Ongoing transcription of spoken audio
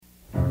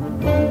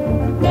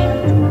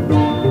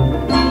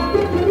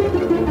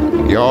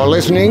You're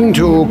listening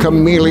to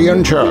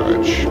Chameleon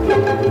Church.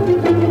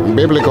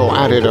 Biblical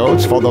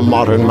antidotes for the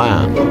modern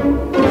man.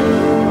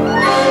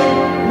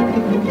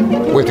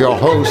 With your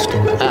host,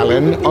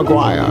 Alan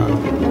Aguirre.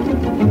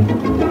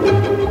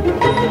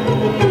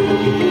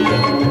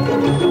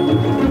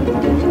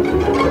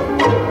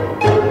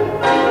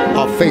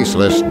 A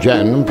Faceless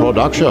Gen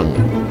production.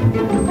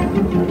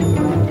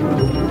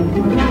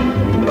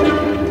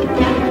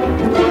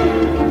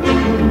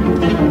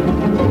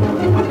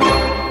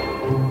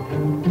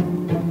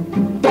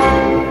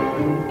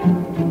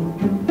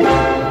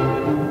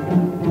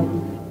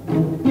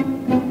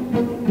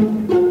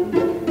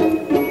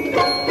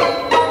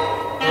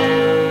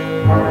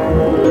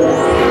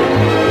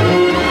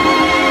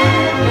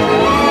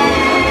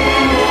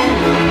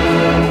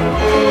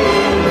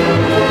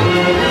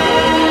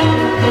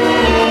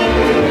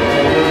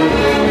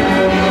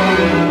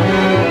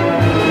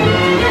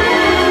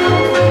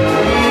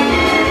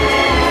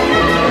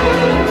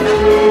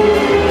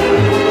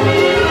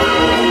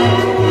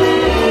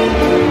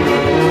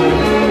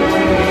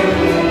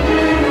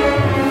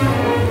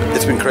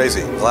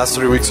 The last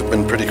 3 weeks have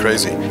been pretty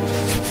crazy.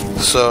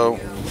 So,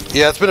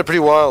 yeah, it's been a pretty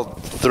wild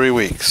 3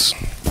 weeks.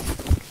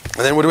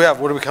 And then what do we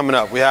have? What are we coming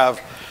up? We have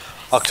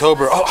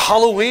October. Oh,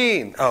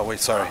 Halloween! Oh, wait,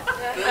 sorry. A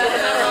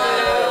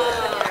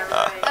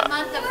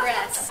month of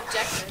rest.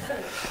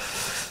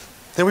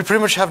 Then we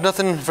pretty much have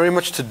nothing very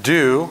much to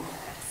do.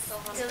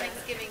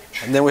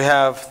 And then we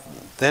have,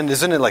 then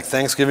isn't it like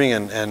Thanksgiving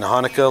and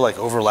Hanukkah like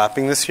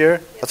overlapping this year?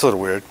 That's a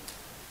little weird.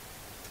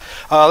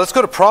 Let's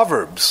go to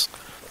Proverbs.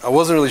 I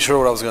wasn't really sure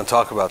what I was going to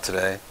talk about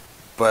today,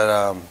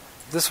 but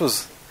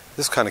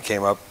this kind of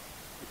came up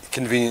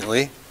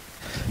conveniently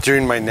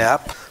during my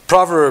nap.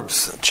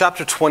 Proverbs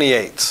chapter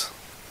 28.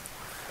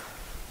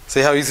 See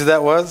how easy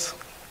that was?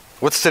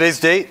 What's today's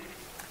date?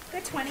 The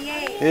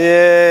 28th.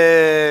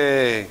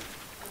 Yay!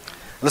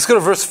 Let's go to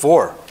verse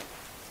 4.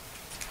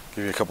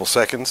 Give you a couple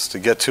seconds to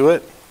get to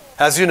it.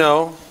 As you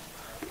know,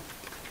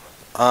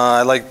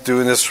 I like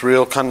doing this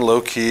real kind of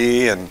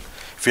low-key, and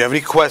if you have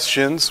any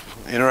questions,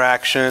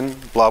 interaction,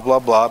 blah, blah,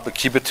 blah, but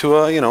keep it to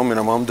a,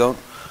 minimum. Don't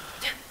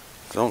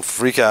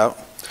freak out.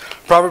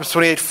 Proverbs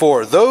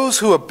 28:4. Those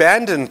who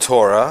abandon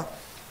Torah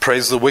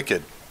praise the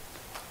wicked,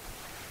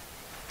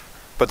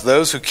 but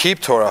those who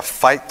keep Torah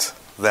fight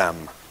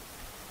them.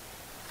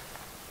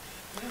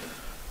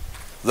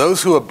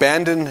 Those who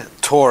abandon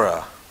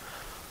Torah,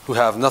 who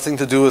have nothing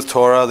to do with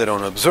Torah, they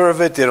don't observe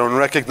it, they don't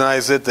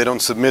recognize it, they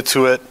don't submit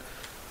to it,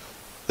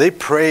 they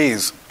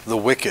praise the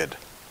wicked.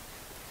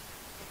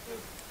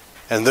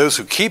 And those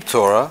who keep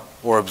Torah,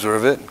 or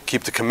observe it,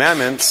 keep the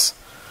commandments,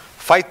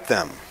 fight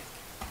them.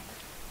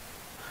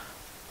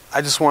 I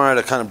just wanted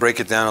to kind of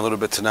break it down a little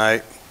bit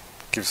tonight,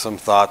 give some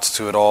thoughts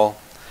to it all.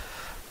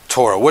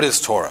 Torah. What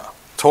is Torah?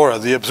 Torah,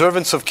 the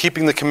observance of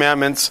keeping the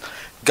commandments,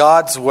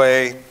 God's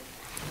way,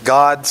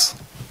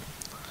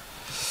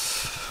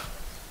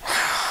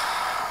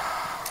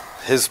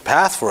 His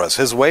path for us,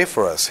 His way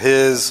for us,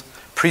 His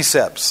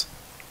precepts,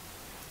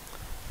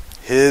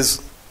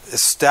 His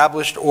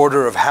established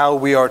order of how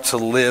we are to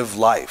live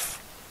life.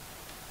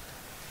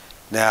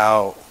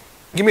 Now,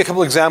 give me a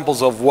couple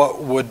examples of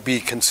what would be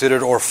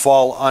considered or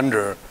fall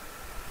under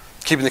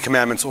keeping the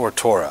commandments or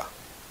Torah.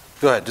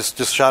 Go ahead, just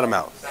shout them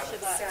out.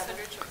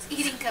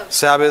 Eating kosher.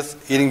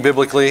 Sabbath, eating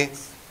biblically.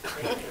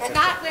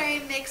 Not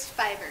wearing mixed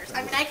fibers.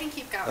 I mean, I can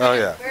keep going. Oh,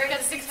 yeah. We've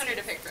got 600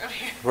 to pick from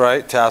here.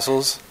 Right,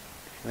 tassels.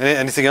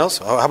 Anything else?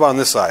 Oh, how about on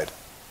this side?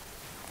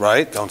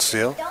 Right, don't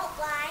steal.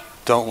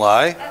 Don't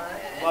lie.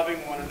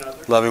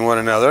 Loving one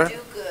another. Do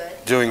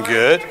good. Doing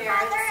good.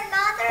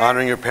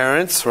 Honoring your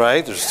parents,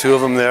 right? There's two of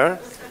them there.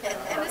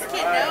 And this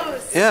kid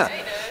knows. Yeah.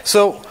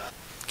 So,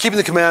 keeping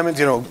the commandments,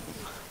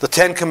 the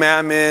 10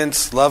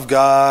 commandments, love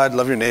God,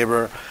 love your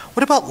neighbor.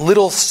 What about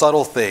little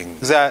subtle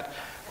things that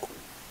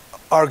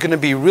are going to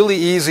be really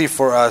easy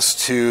for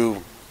us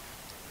to,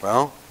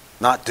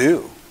 not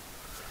do?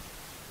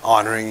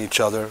 Honoring each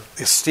other,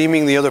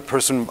 esteeming the other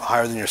person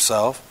higher than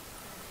yourself,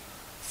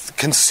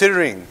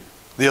 considering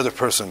the other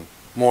person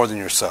more than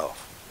yourself.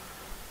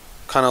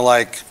 Kind of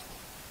like,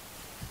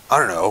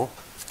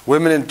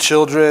 women and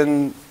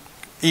children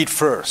eat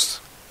first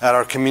at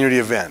our community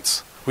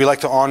events. We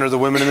like to honor the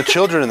women and the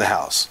children in the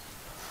house,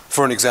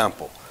 for an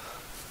example.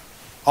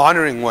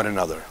 Honoring one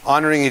another,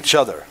 honoring each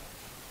other.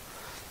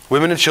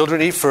 Women and children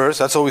eat first,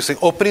 that's always saying,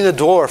 opening the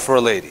door for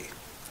a lady.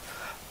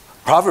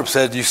 Proverbs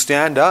said you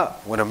stand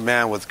up when a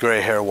man with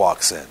gray hair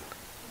walks in.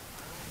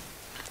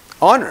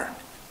 Honor.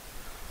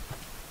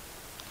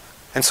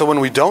 And so when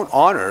we don't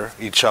honor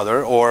each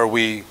other, or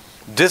we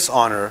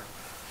dishonor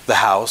the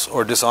house,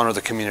 or dishonor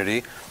the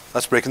community,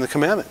 that's breaking the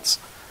commandments.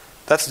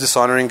 That's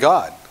dishonoring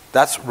God.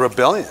 That's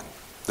rebellion.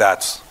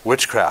 That's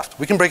witchcraft.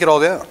 We can break it all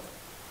down.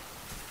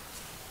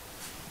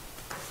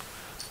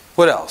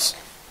 What else?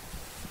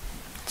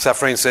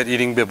 Safrain said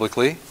eating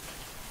biblically.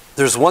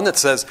 There's one that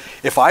says,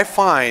 if I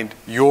find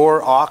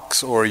your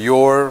ox or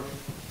your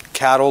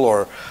cattle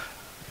or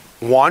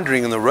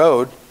wandering in the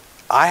road,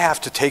 I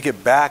have to take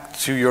it back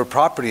to your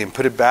property and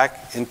put it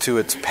back into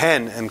its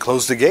pen and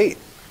close the gate.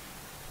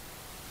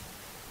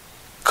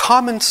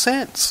 common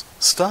sense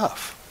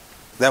stuff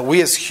that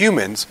we as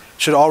humans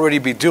should already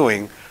be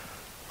doing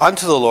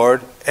unto the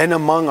Lord and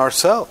among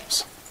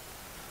ourselves.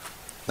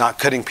 Not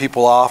cutting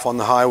people off on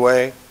the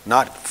highway,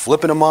 not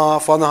flipping them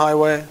off on the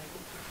highway.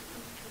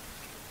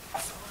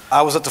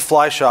 I was at the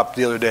fly shop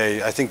the other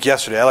day, I think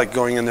yesterday. I like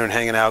going in there and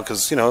hanging out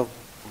because,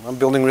 I'm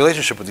building a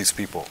relationship with these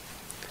people.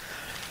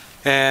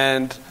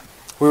 And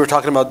we were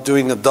talking about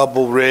doing a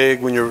double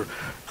rig when you're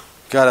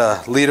got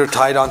a leader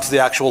tied onto the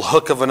actual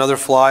hook of another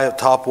fly at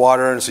top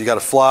water, and so you got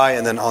a fly,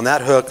 and then on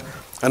that hook,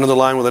 another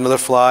line with another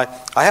fly.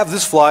 I have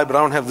this fly, but I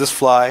don't have this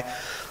fly.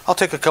 I'll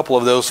take a couple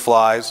of those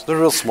flies. They're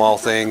real small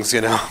things,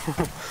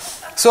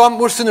 So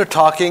we're sitting there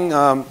talking.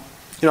 I've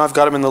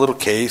got them in the little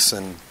case,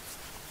 and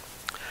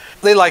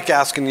they like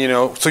asking,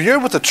 so you're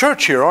with the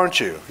church here, aren't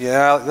you?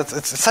 Yeah,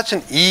 it's such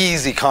an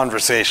easy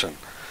conversation.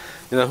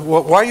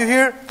 Why are you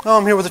here? Oh,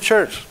 I'm here with the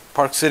church.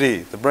 Park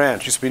City, the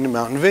branch, used to be in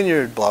Mountain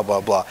Vineyard, blah, blah,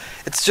 blah.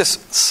 It's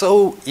just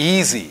so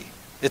easy.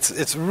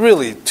 It's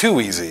really too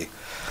easy.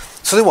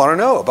 So they want to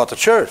know about the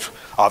church.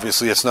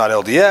 Obviously, it's not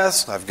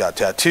LDS. I've got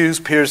tattoos,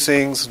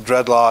 piercings,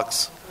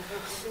 dreadlocks,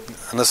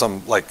 unless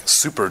I'm like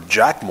super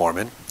Jack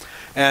Mormon.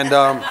 And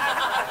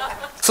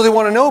so they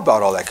want to know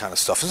about all that kind of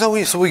stuff.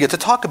 So we get to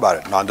talk about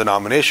it.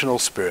 Non-denominational,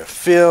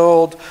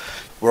 spirit-filled.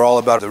 We're all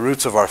about the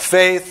roots of our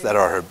faith that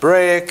are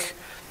Hebraic.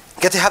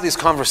 Get to have these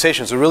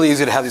conversations. They're really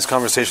easy to have these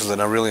conversations,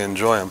 and I really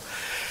enjoy them.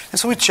 And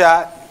so we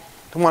chat.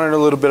 They want to know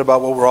a little bit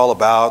about what we're all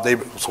about. Do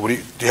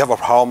you have a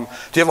problem?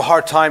 Do you have a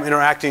hard time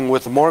interacting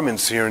with the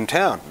Mormons here in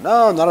town?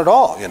 No, not at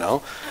all,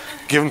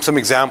 Give them some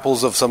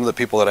examples of some of the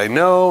people that I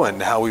know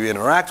and how we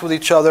interact with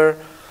each other.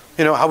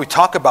 How we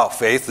talk about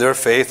faith, their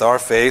faith, our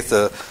faith,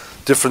 the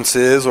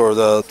differences or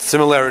the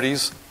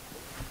similarities.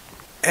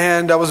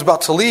 And I was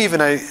about to leave,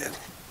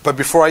 but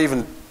before I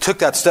even took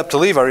that step to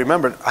leave, I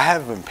remembered I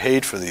haven't been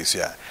paid for these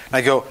yet. And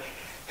I go,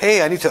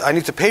 hey, I need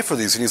to pay for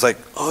these. And he's like,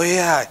 oh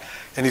yeah.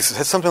 And he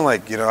said something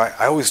like,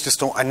 I always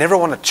just I never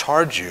want to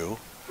charge you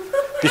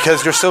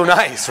because you're so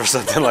nice or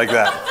something like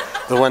that.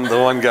 The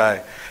one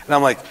guy. And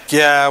I'm like,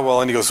 yeah,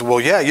 well, and he goes,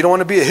 well, yeah, you don't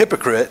want to be a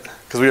hypocrite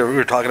because we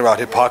were talking about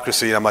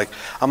hypocrisy. And I'm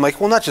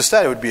like, well, not just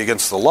that, it would be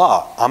against the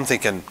law. I'm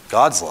thinking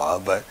God's law,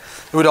 but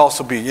it would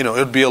also be, it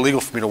would be illegal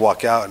for me to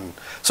walk out. And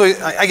so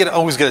I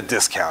always get a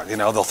discount.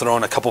 They'll throw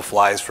in a couple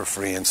flies for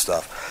free and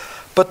stuff.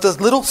 But the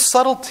little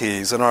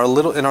subtleties in our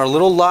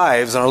little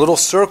lives, in our little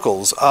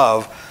circles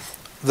of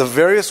the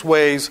various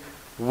ways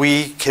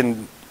we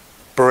can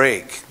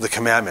break the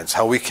commandments,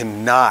 how we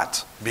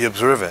cannot be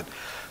observant,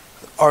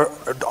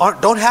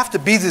 don't have to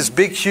be this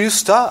big, huge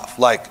stuff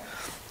like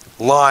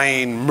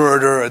lying,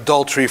 murder,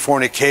 adultery,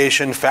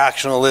 fornication,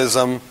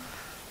 factionalism.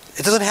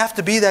 It doesn't have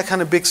to be that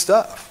kind of big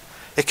stuff.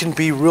 It can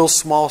be real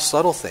small,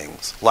 subtle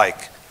things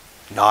like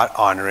not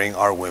honoring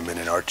our women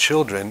and our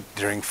children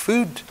during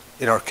food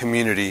in our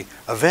community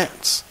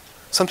events.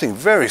 Something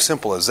very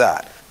simple as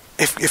that.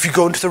 If you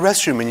go into the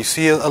restroom and you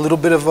see a little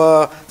bit of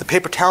the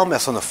paper towel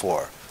mess on the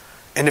floor,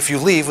 and if you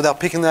leave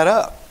without picking that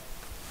up.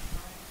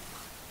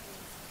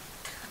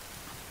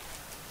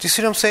 Do you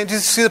see what I'm saying? Do you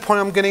see the point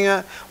I'm getting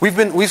at? We've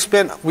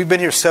been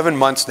here 7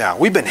 months now.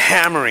 We've been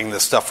hammering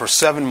this stuff for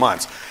 7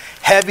 months.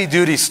 Heavy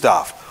duty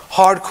stuff,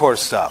 hardcore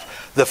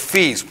stuff, the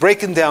feast,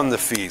 breaking down the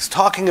feast,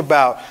 talking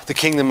about the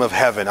kingdom of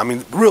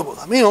heaven.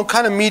 Real,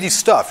 kind of meaty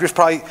stuff. You're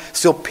probably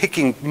still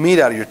picking meat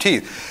out of your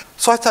teeth.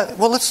 So I thought,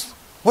 well,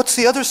 what's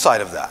the other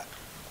side of that?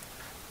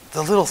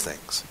 The little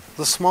things,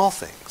 the small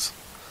things,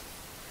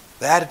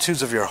 the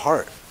attitudes of your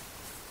heart.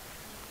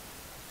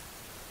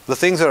 The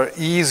things that are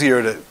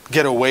easier to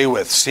get away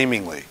with,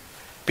 seemingly,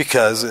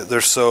 because they're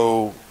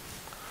so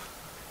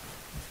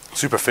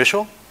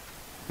superficial,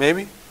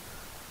 maybe.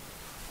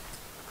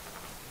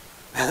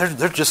 And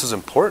they're just as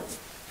important.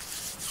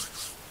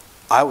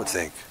 I would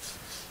think,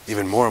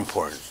 even more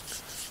important.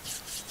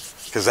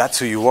 Because that's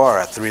who you are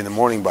at 3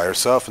 a.m. by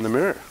yourself in the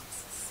mirror. It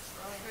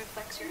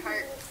reflects your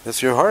heart.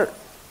 That's your heart.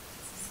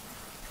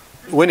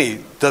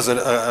 Winnie does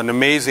an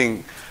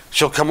amazing,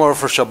 she'll come over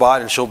for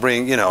Shabbat and she'll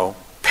bring,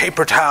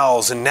 paper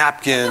towels and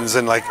napkins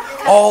and like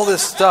all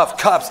this stuff,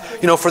 cups,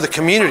 for the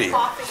community.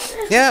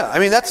 Yeah,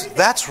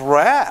 that's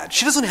rad.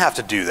 She doesn't have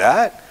to do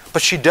that,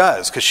 but she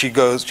does because she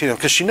goes,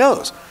 because she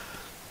knows.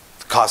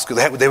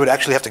 Costco, they would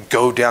actually have to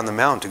go down the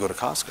mountain to go to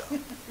Costco.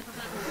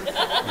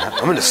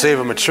 I'm going to save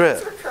them a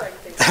trip.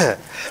 But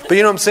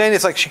you know what I'm saying?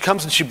 It's like she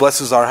comes and she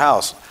blesses our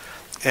house.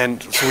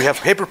 And so we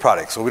have paper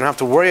products, so we don't have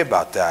to worry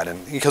about that.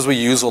 And because we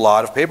use a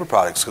lot of paper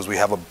products, because we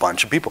have a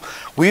bunch of people.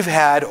 We've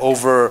had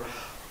over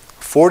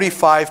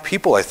 45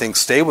 people, I think,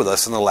 stay with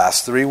us in the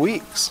last 3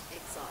 weeks.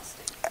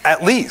 Exhausting.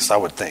 At least, I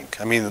would think.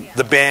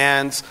 The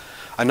bands,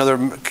 another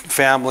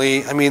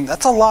family.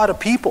 That's a lot of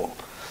people.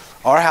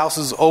 Our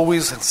houses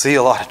always see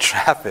a lot of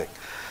traffic.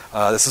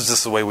 This is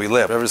just the way we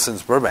live. Ever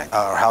since Burbank,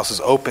 our house is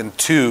open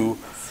to,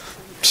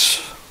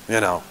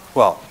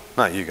 well,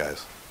 not you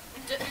guys.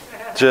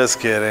 Just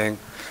kidding.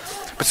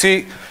 But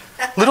see,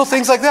 little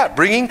things like that,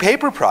 bringing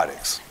paper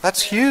products,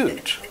 that's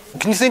huge.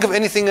 Can you think of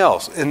anything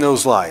else in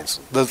those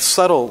lines? The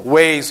subtle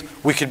ways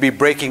we could be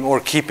breaking or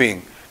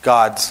keeping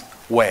God's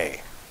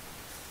way.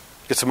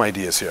 get some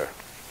ideas here.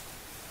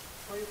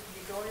 Or you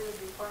go into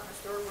the department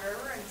store,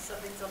 wherever, and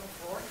something's on the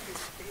floor, and you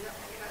just pick it up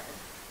and get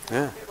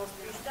it. Yeah. It will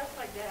be stuff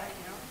like that,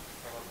 you know?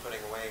 Someone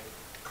putting away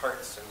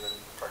carts in the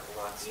parking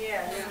lots.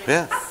 Yeah.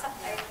 Yeah.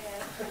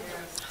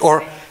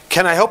 Or,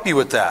 can I help you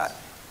with that?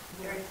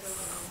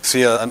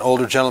 See an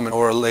older gentleman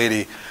or a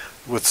lady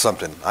with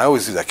something. I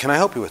always do that. Can I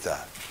help you with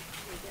that?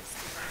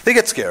 They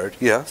get scared.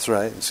 Yeah, that's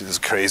right. You see this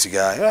crazy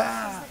guy.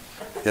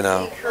 You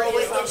know. Well,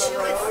 what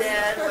Yeshua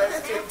said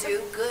was to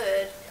do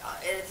good.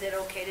 Is it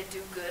okay to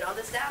do good on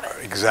the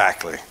Sabbath?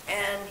 Exactly.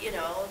 And,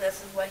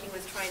 this is what he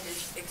was trying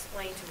to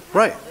explain to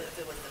Right. if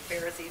it was the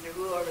Pharisees or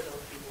whoever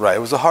those people Right. It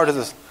was the heart of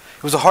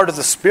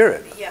the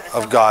spirit Yeah,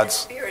 of God's.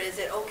 Spirit. Is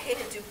it okay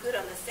to do good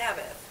on the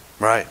Sabbath?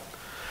 Right.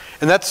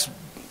 And that's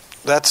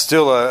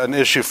still an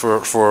issue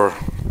for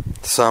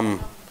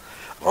some.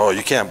 Oh,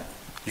 you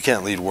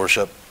can't lead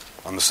worship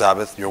on the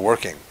Sabbath. You're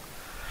working.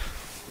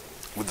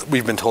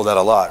 We've been told that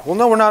a lot. Well,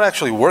 no, we're not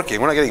actually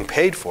working. We're not getting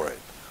paid for it.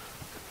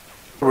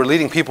 We're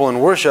leading people in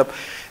worship,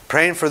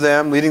 praying for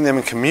them, leading them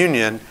in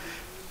communion.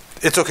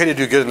 It's okay to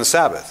do good in the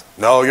Sabbath.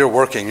 No, you're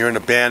working. You're in a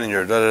band and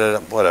you're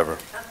whatever.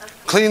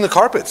 Cleaning the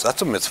carpets.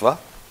 That's a mitzvah.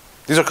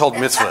 These are called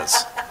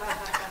mitzvahs.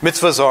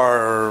 Mitzvahs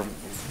are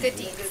Good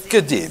deeds.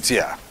 good deeds,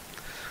 yeah.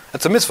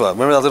 That's a mitzvah.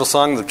 Remember that little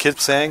song the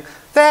kids sang?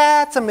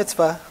 That's a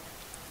mitzvah.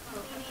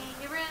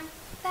 Cleaning your room.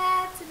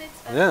 That's a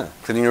mitzvah. Yeah,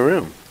 cleaning your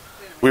room.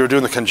 We were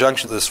doing the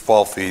conjunction of this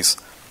fall feast.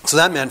 So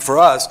that meant for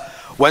us,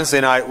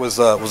 Wednesday night was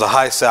a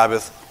high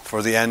Sabbath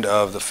for the end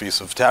of the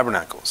Feast of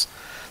Tabernacles.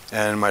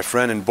 And my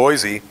friend in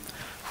Boise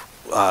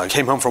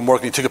came home from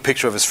work and he took a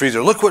picture of his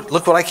freezer. Look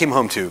what I came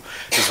home to.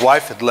 His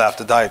wife had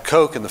left a Diet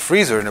Coke in the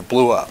freezer and it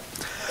blew up.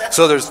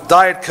 So there's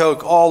Diet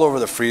Coke all over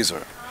the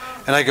freezer.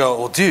 And I go,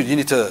 well, dude, you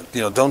need to,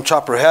 don't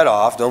chop her head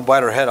off. Don't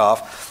bite her head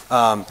off.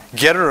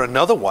 Get her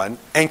another one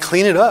and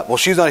clean it up. Well,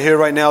 she's not here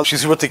right now.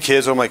 She's with the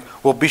kids. I'm like,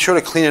 well, be sure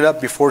to clean it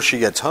up before she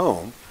gets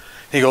home.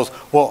 He goes,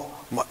 well,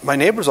 my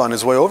neighbor's on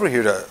his way over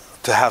here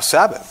to have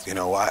Sabbath.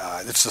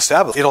 It's the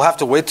Sabbath. It'll have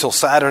to wait till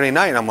Saturday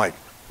night. And I'm like,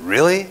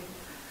 really?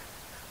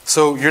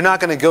 So you're not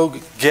going to go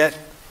get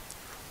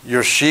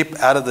your sheep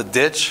out of the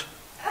ditch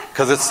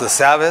because it's the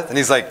Sabbath? And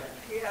he's like,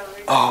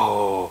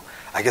 oh,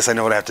 I guess I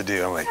know what I have to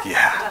do. I'm like,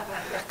 yeah.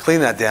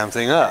 Clean that damn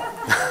thing up.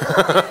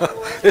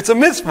 It's a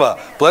mitzvah.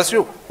 Bless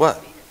you.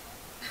 What?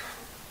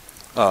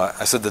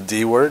 I said the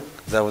D word.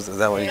 Is that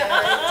what you?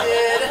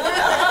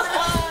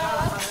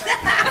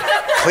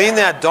 Clean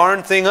that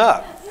darn thing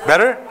up.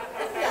 Better?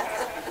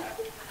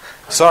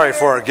 Sorry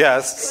for our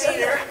guests.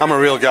 I'm a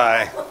real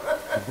guy.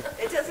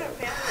 It doesn't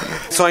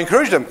matter. So I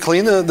encouraged him,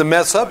 clean the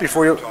mess up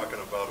before you. Talking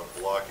about a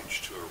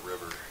blockage to a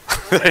river.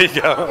 There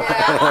you go.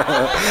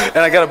 And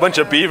I got a bunch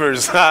of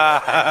beavers.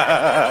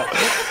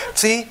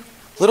 See?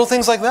 Little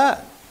things like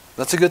that.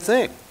 That's a good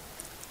thing.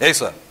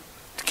 Asa,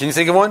 can you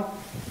think of one?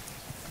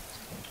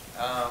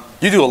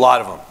 You do a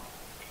lot of them.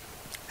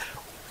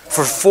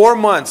 For 4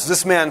 months,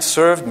 this man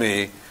served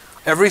me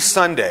every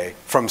Sunday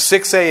from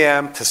 6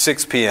 a.m. to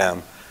 6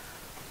 p.m.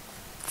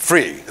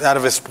 free, out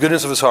of his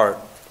goodness of his heart,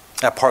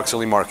 at Park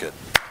City Market.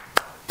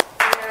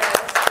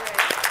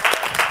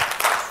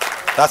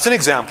 That's an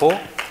example. I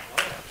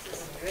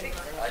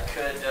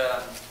could,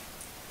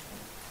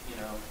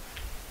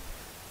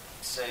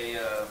 say,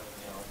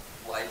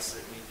 lights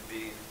that need to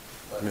be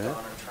left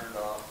on or turned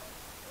off.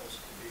 Those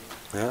could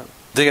be. Yeah.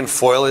 Digging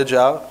foliage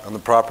out on the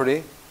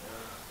property.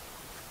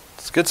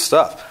 It's good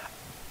stuff.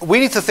 We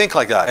need to think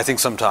like that, I think,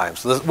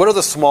 sometimes. What are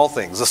the small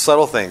things, the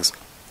subtle things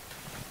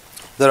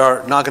that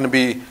are not going to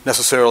be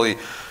necessarily,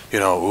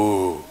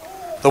 ooh.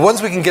 The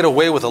ones we can get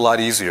away with a lot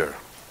easier.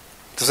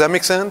 Does that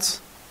make sense?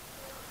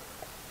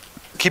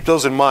 Keep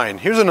those in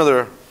mind. Here's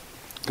another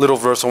little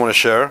verse I want to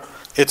share.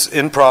 It's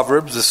in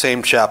Proverbs, the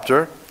same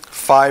chapter,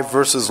 5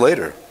 verses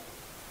later.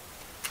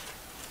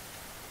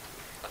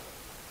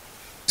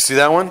 See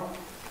that one?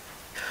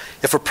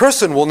 If a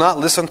person will not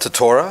listen to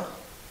Torah,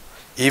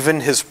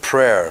 even his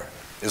prayer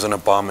is an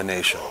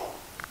abomination.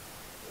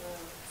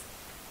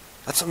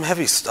 That's some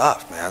heavy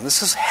stuff, man.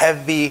 This is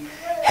heavy,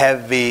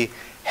 heavy,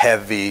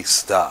 heavy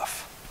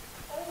stuff.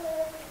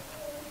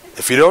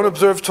 If you don't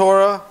observe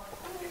Torah,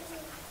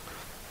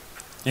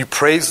 you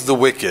praise the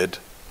wicked.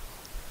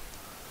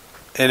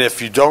 And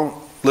if you don't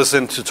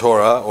listen to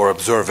Torah or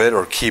observe it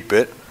or keep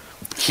it,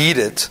 heed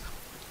it,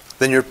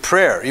 then your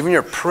prayer, even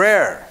your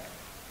prayer,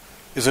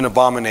 is an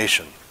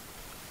abomination.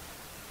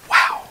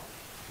 Wow.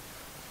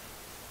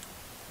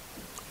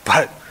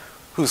 But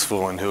who's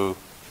fooling who?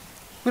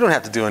 We don't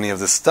have to do any of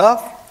this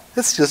stuff.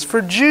 It's just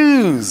for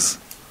Jews.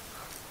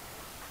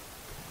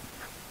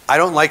 I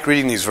don't like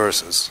reading these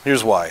verses.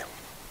 Here's why.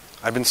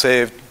 I've been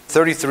saved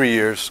 33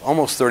 years,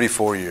 almost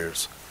 34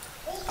 years.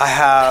 I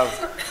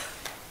have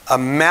a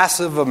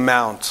massive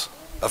amount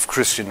of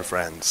Christian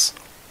friends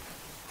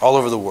all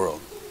over the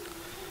world.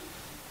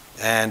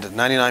 And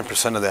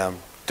 99% of them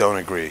don't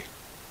agree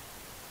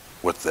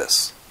with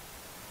this.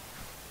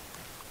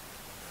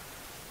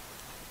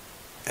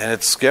 And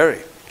it's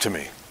scary to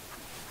me.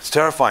 It's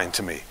terrifying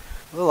to me.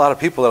 There's a lot of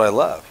people that I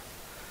love.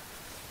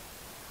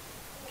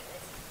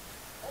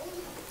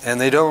 and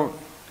they don't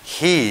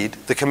heed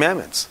the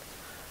commandments.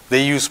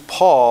 They use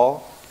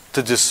Paul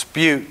to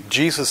dispute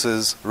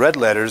Jesus' red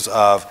letters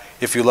of,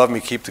 if you love me,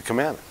 keep the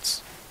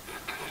commandments.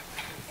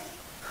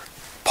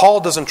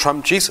 Paul doesn't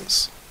trump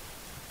Jesus.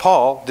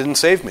 Paul didn't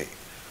save me.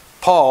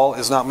 Paul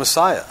is not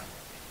Messiah.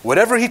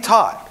 Whatever he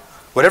taught,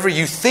 whatever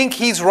you think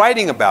he's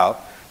writing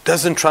about,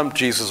 doesn't trump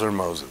Jesus or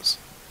Moses.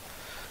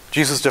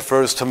 Jesus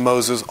defers to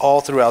Moses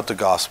all throughout the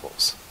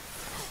Gospels.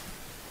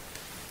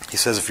 He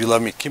says, if you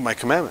love me, keep my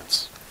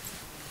commandments.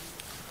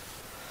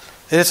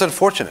 And it's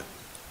unfortunate.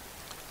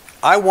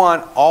 I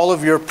want all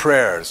of your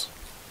prayers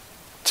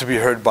to be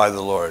heard by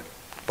the Lord,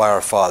 by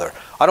our Father.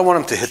 I don't want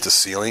them to hit the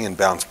ceiling and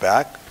bounce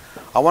back.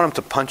 I want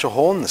them to punch a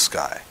hole in the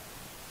sky.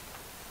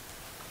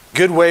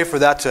 Good way for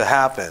that to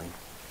happen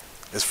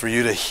is for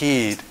you to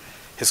heed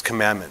His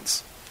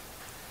commandments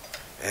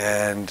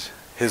and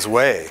His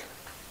way,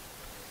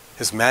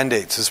 His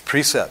mandates, His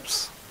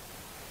precepts.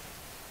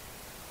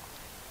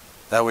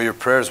 That way your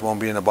prayers won't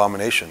be an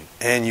abomination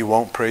and you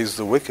won't praise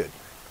the wicked.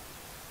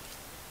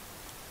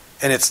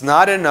 And it's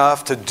not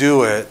enough to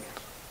do it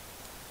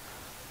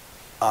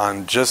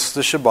on just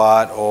the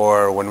Shabbat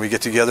or when we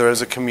get together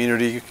as a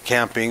community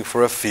camping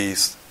for a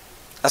feast.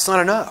 That's not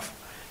enough.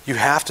 You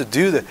have to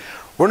do that.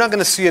 We're not going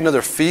to see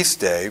another feast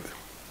day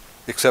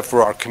except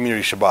for our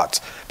community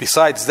Shabbats.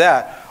 Besides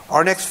that,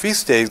 our next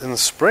feast day is in the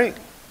spring.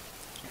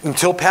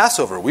 Until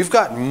Passover. We've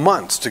got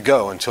months to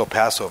go until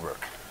Passover.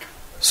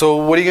 So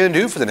what are you going to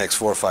do for the next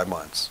 4 or 5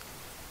 months?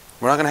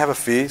 We're not going to have a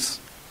feast.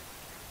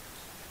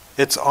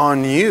 It's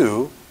on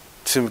you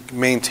to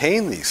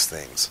maintain these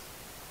things.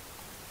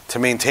 To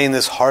maintain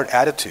this heart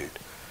attitude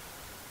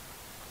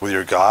with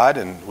your God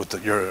and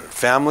with your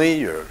family,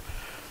 your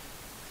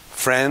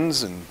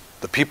friends, and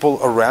the people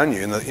around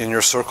you in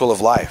your circle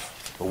of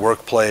life, the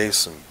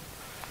workplace, and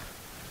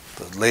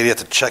the lady at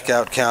the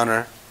checkout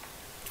counter,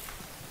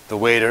 the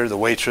waiter, the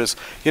waitress.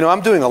 You know,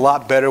 I'm doing a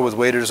lot better with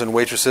waiters and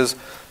waitresses.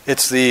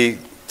 It's the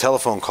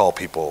telephone call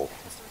people,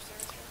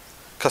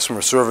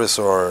 customer service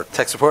or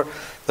tech support.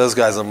 Those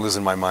guys I'm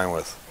losing my mind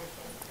with.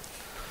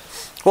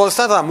 Well, it's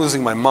not that I'm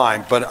losing my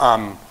mind, but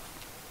I'm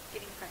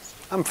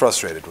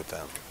frustrated with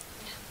them.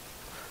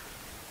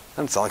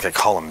 Doesn't sound like I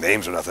call them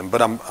names or nothing,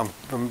 but I'm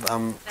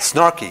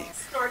snarky.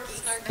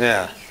 Snarky.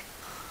 Yeah.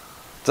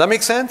 Does that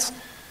make sense?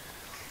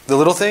 The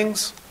little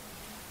things?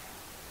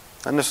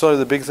 Not necessarily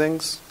the big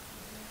things?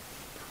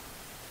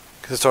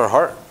 Because it's our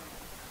heart.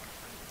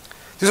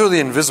 These are the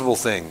invisible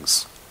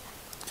things.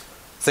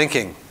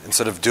 Thinking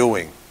instead of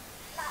doing.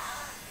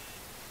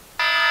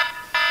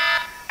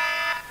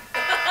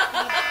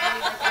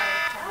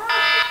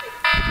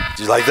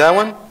 Do you like that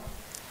one?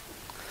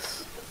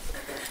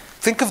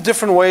 Think of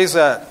different ways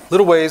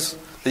little ways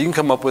that you can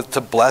come up with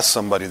to bless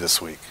somebody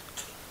this week.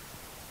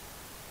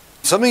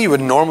 Something you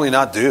would normally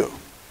not do.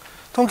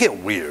 Don't get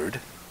weird.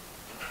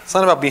 It's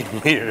not about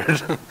being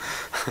weird.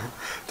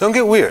 Don't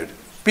get weird.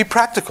 Be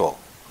practical.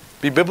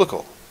 Be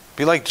biblical.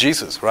 Be like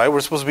Jesus, right?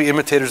 We're supposed to be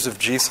imitators of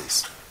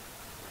Jesus.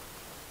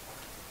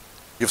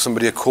 Give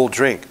somebody a cool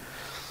drink.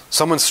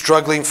 Someone's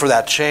struggling for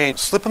that change.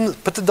 Slip them,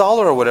 put the $1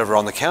 or whatever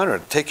on the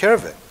counter. Take care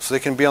of it so they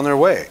can be on their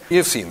way.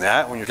 You've seen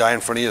that when your guy in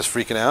front of you is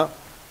freaking out.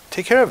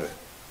 Take care of it.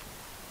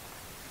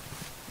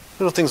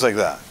 Little things like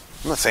that.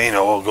 I'm not saying,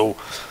 go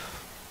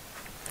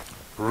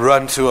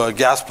run to a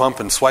gas pump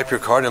and swipe your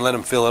card and let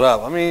them fill it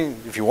up. I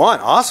mean, if you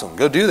want, awesome,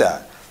 go do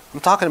that. I'm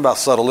talking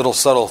about little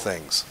subtle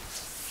things.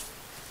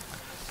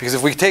 Because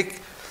if we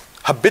take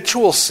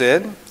habitual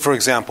sin, for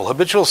example,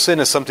 habitual sin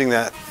is something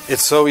that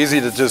it's so easy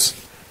to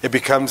it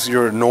becomes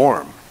your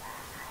norm.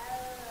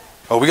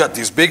 Oh, we got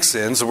these big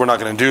sins that we're not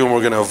going to do and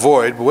we're going to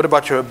avoid, but what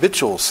about your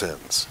habitual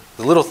sins?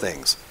 The little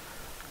things.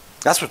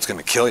 That's what's going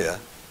to kill you.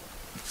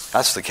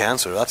 That's the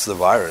cancer. That's the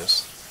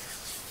virus.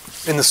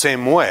 In the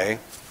same way,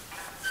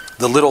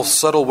 the little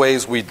subtle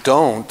ways we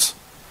don't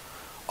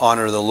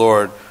honor the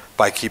Lord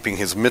by keeping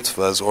His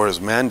mitzvahs or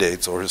His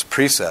mandates or His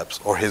precepts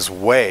or His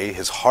way,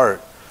 His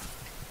heart,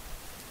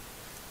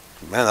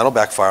 man, that'll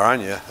backfire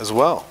on you as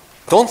well.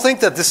 Don't think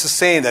that this is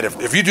saying that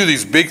if you do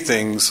these big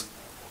things,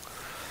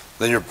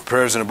 then your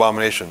prayer is an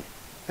abomination.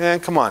 Man,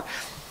 come on.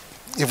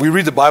 If we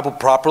read the Bible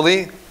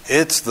properly,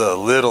 it's the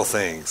little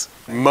things.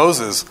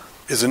 Moses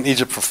is in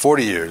Egypt for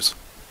 40 years.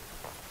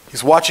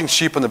 He's watching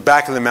sheep on the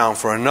back of the mountain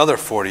for another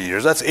 40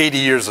 years. That's 80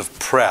 years of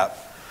prep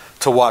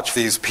to watch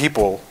these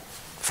people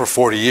for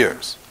 40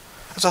 years.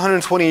 That's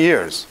 120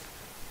 years.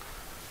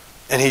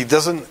 And he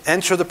doesn't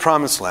enter the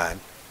promised land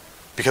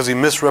because he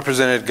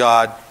misrepresented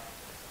God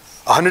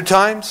 100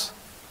 times?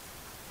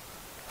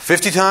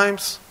 50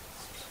 times?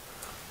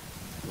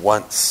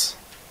 Once.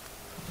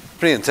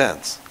 Pretty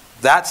intense.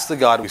 That's the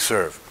God we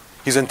serve.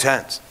 He's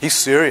intense. He's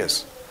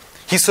serious.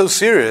 He's so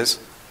serious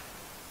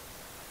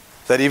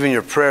that even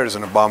your prayer is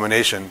an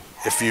abomination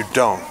if you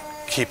don't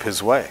keep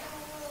His way.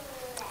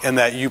 And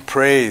that you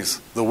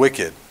praise the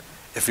wicked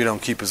if you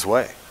don't keep His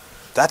way.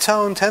 That's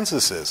how intense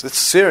this is. It's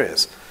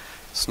serious.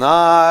 It's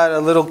not a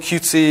little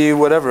cutesy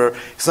whatever.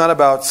 It's not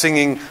about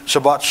singing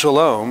Shabbat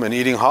Shalom and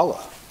eating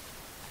challah.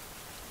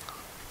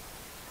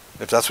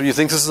 If that's what you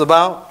think this is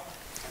about,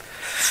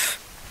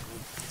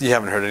 you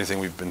haven't heard anything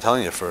we've been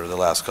telling you for the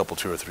last couple,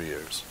 2 or 3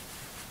 years.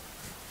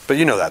 But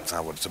you know that's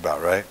not what it's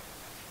about, right?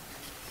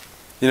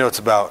 You know it's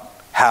about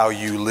how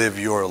you live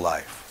your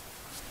life.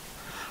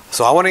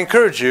 So I want to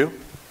encourage you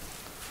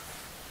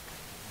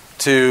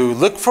to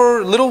look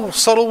for little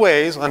subtle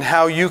ways on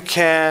how you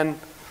can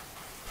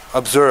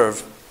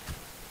observe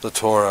the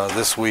Torah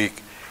this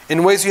week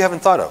in ways you haven't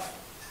thought of.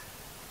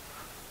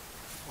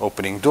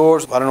 Opening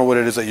doors. I don't know what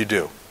it is that you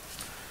do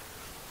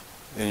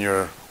in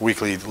your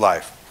weekly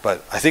life.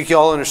 But I think you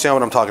all understand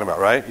what I'm talking about,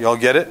 right? You all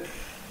get it?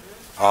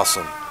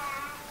 Awesome.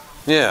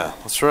 Yeah,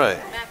 that's right.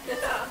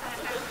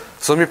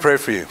 So let me pray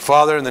for you.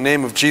 Father, in the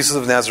name of Jesus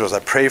of Nazareth, I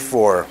pray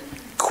for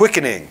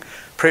quickening.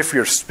 Pray for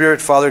your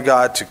Spirit, Father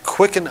God, to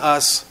quicken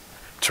us,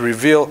 to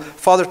reveal.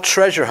 Father,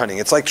 treasure hunting.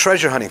 It's like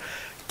treasure hunting.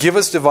 Give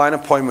us divine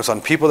appointments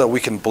on people that we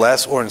can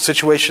bless or in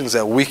situations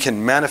that we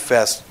can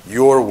manifest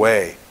your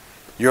way,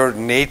 your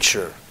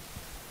nature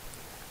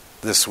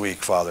this week,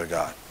 Father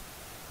God.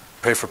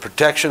 Pray for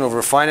protection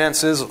over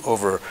finances,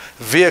 over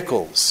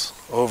vehicles,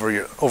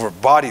 over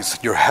bodies,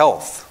 your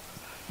health.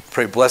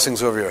 Pray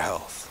blessings over your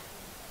health.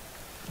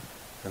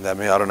 And that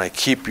may Adonai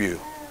keep you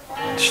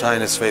and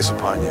shine His face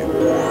upon you.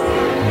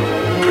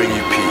 And bring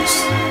you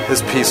peace.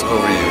 His peace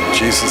over you. In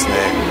Jesus'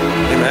 name.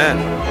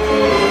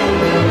 Amen.